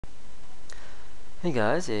Hey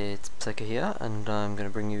guys, it's Psycho here, and I'm going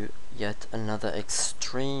to bring you yet another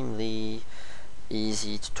extremely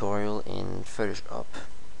easy tutorial in Photoshop.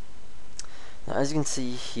 Now, as you can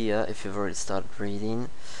see here, if you've already started reading,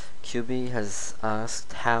 QB has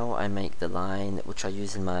asked how I make the line which I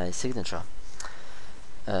use in my signature.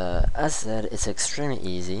 As said, it's extremely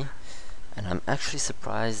easy, and I'm actually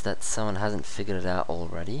surprised that someone hasn't figured it out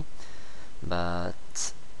already,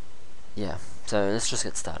 but yeah, so let's just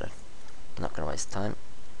get started. I'm not going to waste time.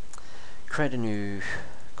 Create a new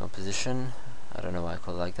composition. I don't know why I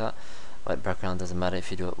call it like that. White background doesn't matter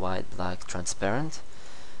if you do it white, black, transparent.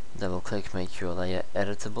 Double click, make your layer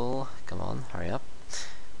editable. Come on, hurry up.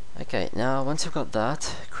 Okay, now once you've got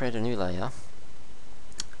that, create a new layer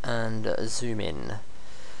and zoom in.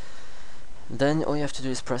 Then all you have to do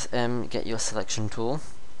is press M, get your selection tool.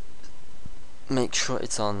 Make sure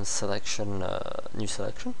it's on selection, new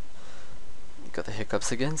selection. Got the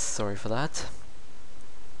hiccups again, sorry for that.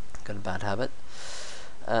 Got a bad habit.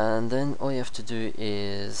 And then all you have to do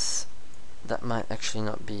is, that might actually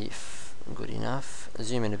not be good enough,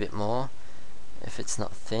 zoom in a bit more. If it's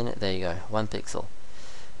not thin, there you go, 1 pixel.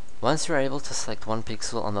 Once you're able to select 1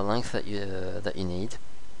 pixel on the length that you need,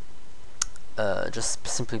 just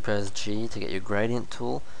simply press G to get your gradient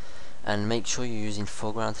tool and make sure you're using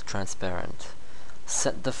foreground to transparent.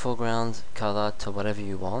 Set the foreground color to whatever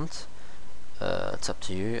you want. It's up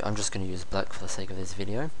to you. I'm just going to use black for the sake of this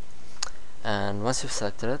video. And once you've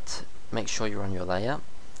selected it, make sure you're on your layer.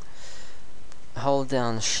 Hold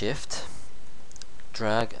down Shift,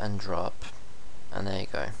 drag and drop, and there you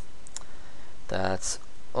go. That's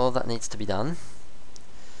all that needs to be done.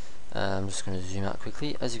 I'm just going to zoom out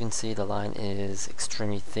quickly. As you can see, the line is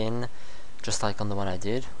extremely thin, just like on the one I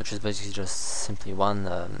did, which is basically just simply one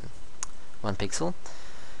pixel.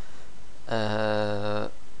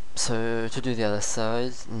 So to do the other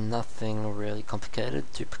side, nothing really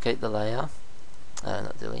complicated. Duplicate the layer,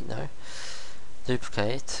 not delete, no.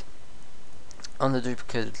 Duplicate. On the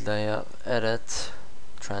duplicated layer, edit,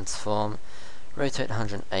 transform, rotate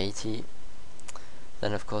 180.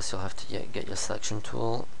 Then of course you'll have to get your selection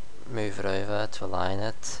tool, move it over to align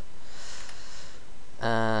it,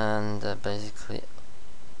 and basically,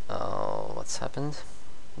 oh, what's happened?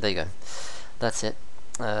 There you go. That's it.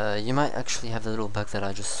 You might actually have the little bug that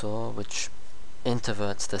I just saw, which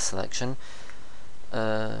introverts the selection.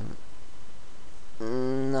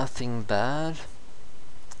 Nothing bad.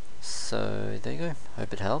 So there you go.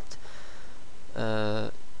 Hope it helped.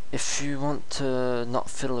 If you want to not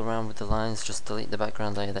fiddle around with the lines, just delete the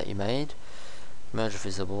background layer that you made, merge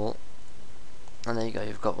visible, and there you go.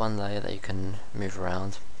 You've got one layer that you can move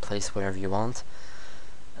around, place wherever you want,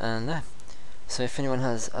 and there. So if anyone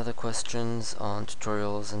has other questions on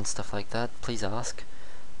tutorials and stuff like that, please ask.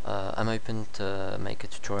 I'm open to make a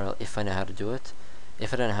tutorial if I know how to do it.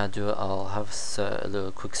 If I don't know how to do it, I'll have a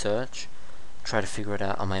little quick search, try to figure it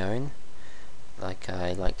out on my own, like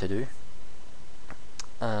I like to do,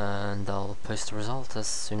 and I'll post the result as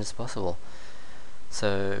soon as possible.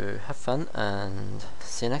 So have fun and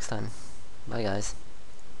see you next time. Bye guys.